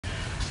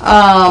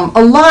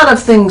A lot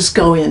of things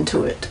go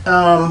into it.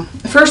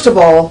 First of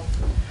all,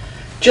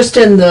 just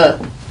in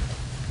the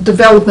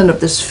development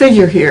of this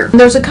figure here,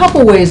 there's a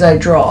couple ways I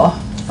draw.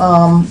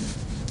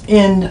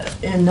 In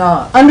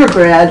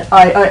undergrad,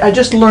 I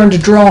just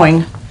learned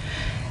drawing,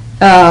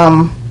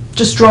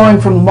 just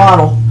drawing from the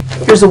model.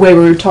 Here's the way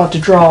we were taught to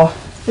draw,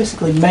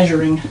 basically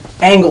measuring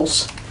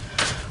angles.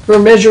 We're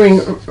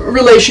measuring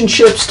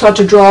relationships, taught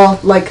to draw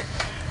like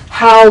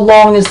how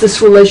long is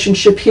this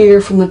relationship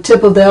here from the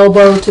tip of the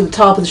elbow to the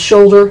top of the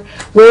shoulder.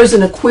 Where's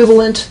an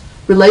equivalent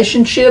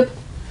relationship?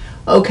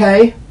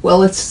 Okay, well,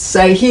 let's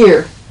say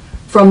here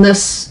from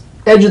this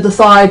edge of the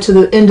thigh to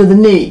the end of the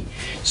knee.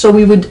 So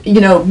we would,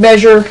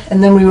 measure,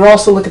 and then we would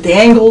also look at the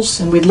angles,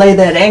 and we'd lay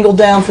that angle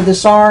down for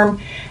this arm,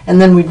 and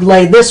then we'd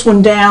lay this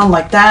one down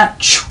like that.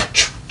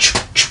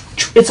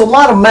 It's a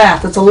lot of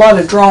math, it's a lot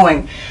of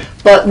drawing,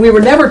 but we were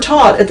never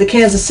taught at the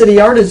Kansas City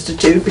Art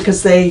Institute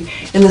because they,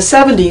 in the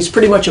 70s,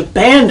 pretty much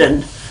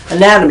abandoned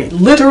anatomy.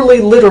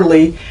 Literally,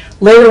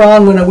 later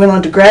on when I went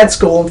on to grad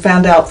school and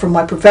found out from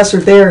my professor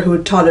there who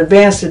had taught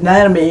advanced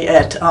anatomy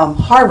at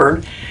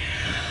Harvard,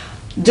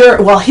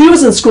 while he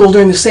was in school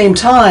during the same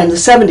time, the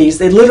 70s,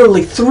 they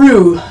literally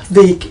threw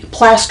the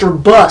plaster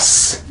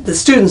busts, the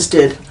students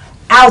did,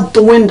 out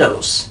the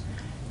windows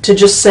to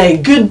just say,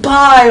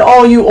 goodbye,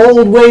 all you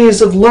old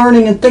ways of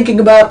learning and thinking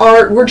about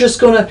art. We're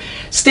just going to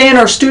stay in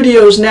our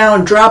studios now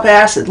and drop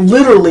acid.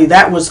 Literally,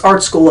 that was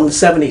art school in the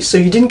 70s. So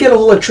you didn't get a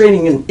whole lot of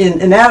training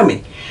in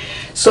anatomy.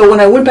 So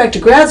when I went back to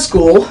grad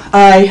school,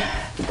 I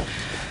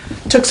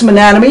took some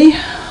anatomy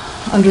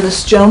under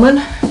this gentleman,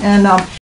 and